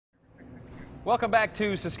Welcome back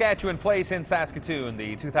to Saskatchewan Place in Saskatoon,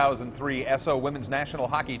 the 2003 SO Women's National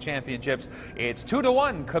Hockey Championships. It's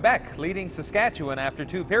 2-1 Quebec leading Saskatchewan after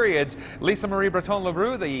 2 periods. Lisa Marie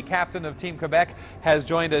Breton-Lebreu, the captain of Team Quebec, has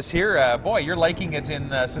joined us here. Boy, you're liking it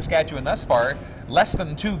in Saskatchewan thus far. Less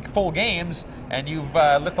than 2 full games, and you've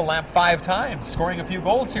lit the lamp 5 times, scoring a few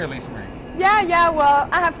goals here, Lisa Marie. Yeah, well,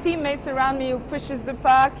 I have teammates around me who pushes the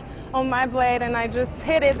puck on my blade, and I just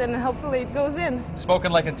hit it, and hopefully it goes in.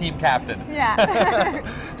 Spoken like a team captain. Yeah.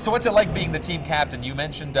 So what's it like being the team captain? You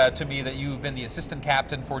mentioned to me that you've been the assistant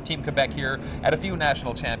captain for Team Quebec here at a few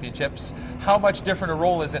national championships. How much different a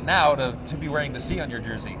role is it now to be wearing the C on your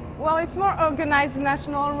jersey? Well, it's more organized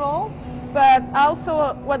national role, but I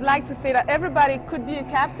also would like to say that everybody could be a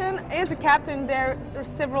captain. Is a captain, there are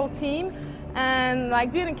several teams. And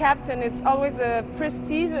like being a captain, it's always a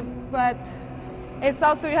prestige, but it's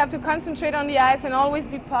also you have to concentrate on the ice and always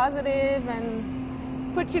be positive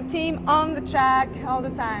and put your team on the track all the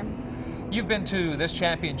time. You've been to this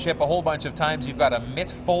championship a whole bunch of times. You've got a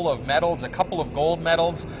mitt full of medals, a couple of gold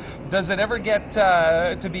medals. Does it ever get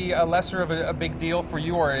to be a lesser of a big deal for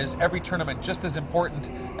you, or is every tournament just as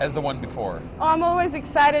important as the one before? Oh, I'm always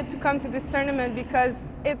excited to come to this tournament because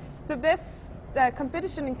it's the best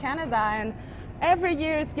competition in Canada, and every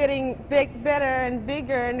year it's getting better and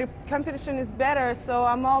bigger, and the competition is better, so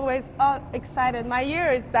I'm always excited. My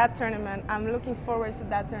year is that tournament. I'm looking forward to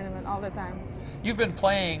that tournament all the time. You've been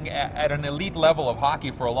playing at an elite level of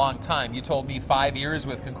hockey for a long time. You told me 5 years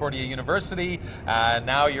with Concordia University.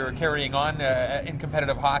 Now you're carrying on in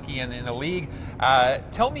competitive hockey and in a league.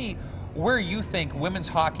 Tell me where you think women's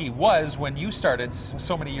hockey was when you started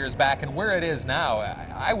so many years back and where it is now.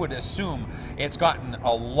 I would assume it's gotten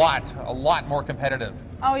a lot more competitive.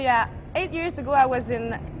 Oh yeah, 8 years ago I was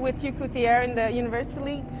with UQTR in the University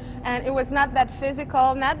League, and it was not that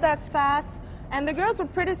physical, not that fast, and the girls were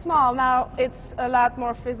pretty small. Now it's a lot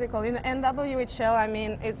more physical. In the WHL, I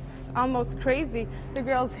mean, it's almost crazy. The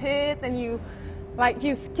girls hit and you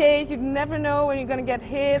skate, you never know when you're going to get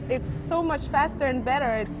hit. It's so much faster and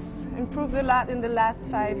better. It's improved a lot in the last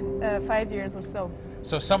 5 years or so.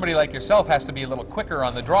 So somebody like yourself has to be a little quicker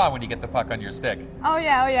on the draw when you get the puck on your stick. Oh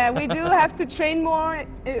yeah. We do have to train more,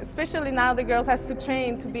 especially now the girls have to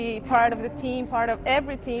train to be part of the team, part of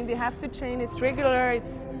every team. They have to train. It's regular.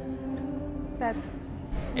 That's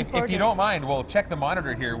If you don't mind, we'll check the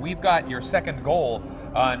monitor here. We've got your second goal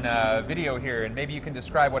on video here, and maybe you can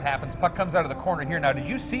describe what happens. Puck comes out of the corner here. Now, did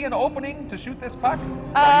you see an opening to shoot this puck?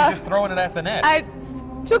 Or are you just throwing it at the net? I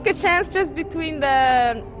took a chance just between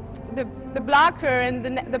the blocker and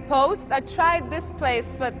the post. I tried this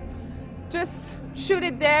place, but just shoot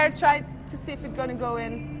it there, try to see if it's going to go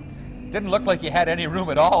in. Didn't look like you had any room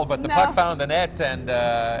at all, but the puck found the net, and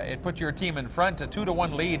it put your team in front, a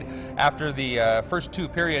 2-1 lead after the first 2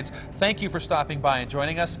 periods. Thank you for stopping by and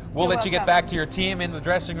joining us. We'll let you get back to your team in the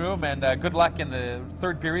dressing room, and good luck in the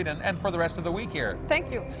 3rd period and for the rest of the week here.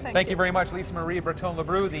 Thank you. Thank you very much, Lisa Marie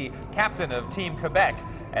Breton-Lebreu, the captain of Team Quebec,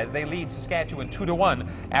 as they lead Saskatchewan 2-1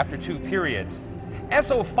 after 2 periods.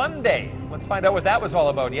 SO Fun Day. Let's find out what that was all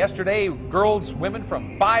about. Yesterday, girls, women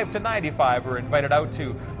from 5 to 95 were invited out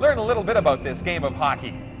to learn a little bit about this game of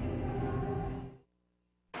hockey.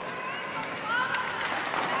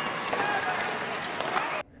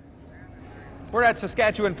 We're at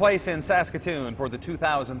Saskatchewan Place in Saskatoon for the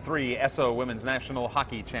 2003 SO Women's National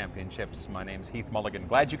Hockey Championships. My name's Heath Mulligan.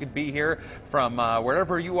 Glad you could be here from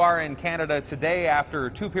wherever you are in Canada today. After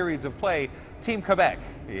 2 periods of play, Team Quebec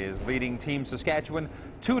is leading Team Saskatchewan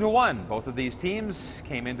 2-1. Both of these teams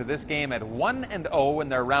came into this game at 1-0 in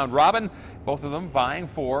their round robin, both of them vying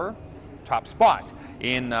for top spot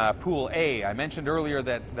in Pool A. I mentioned earlier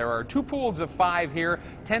that there are 2 pools of 5 here,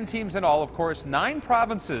 10 teams in all, of course. 9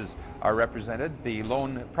 provinces are represented. The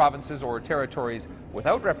lone provinces or territories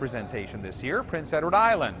without representation this year, Prince Edward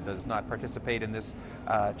Island, does not participate in this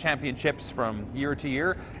championships from year to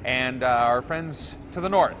year, and our friends to the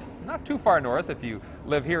north, not too far north if you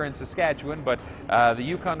live here in Saskatchewan, but the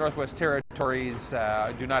Yukon Northwest Territories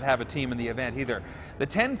do not have a team in the event either. The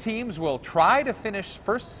 10 teams will try to finish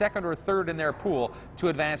 1st, 2nd, or 3rd in their pool to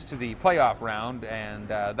advance to the playoff round, and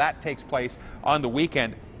that takes place on the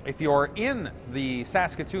weekend. If you're in the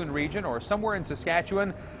Saskatoon region or somewhere in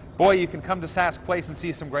Saskatchewan, boy, you can come to Sask Place and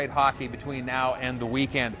see some great hockey between now and the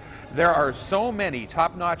weekend. There are so many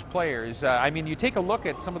top-notch players. I mean, you take a look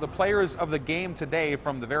at some of the players of the game today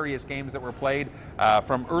from the various games that were played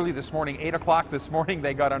from early this morning, 8 o'clock this morning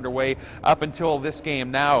they got underway up until this game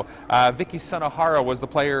now. Vicky Sunohara was the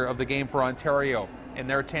player of the game for Ontario. in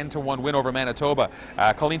their 10-1 win over Manitoba.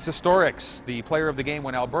 Colleen Sistorix, the player of the game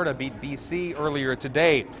when Alberta beat BC earlier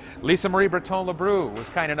today. Lisa Marie Breton-Lebreu was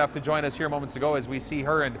kind enough to join us here moments ago as we see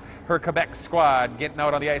her and her Quebec squad getting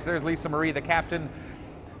out on the ice. There's Lisa Marie, the captain,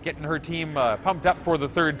 getting her team pumped up for the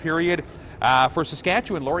third period. For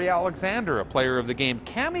Saskatchewan, Laurie Alexander, a player of the game.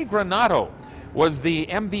 Cami Granato was the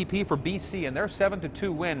MVP for BC in their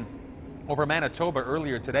 7-2 win over Manitoba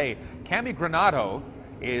earlier today. Cami Granato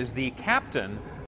is the captain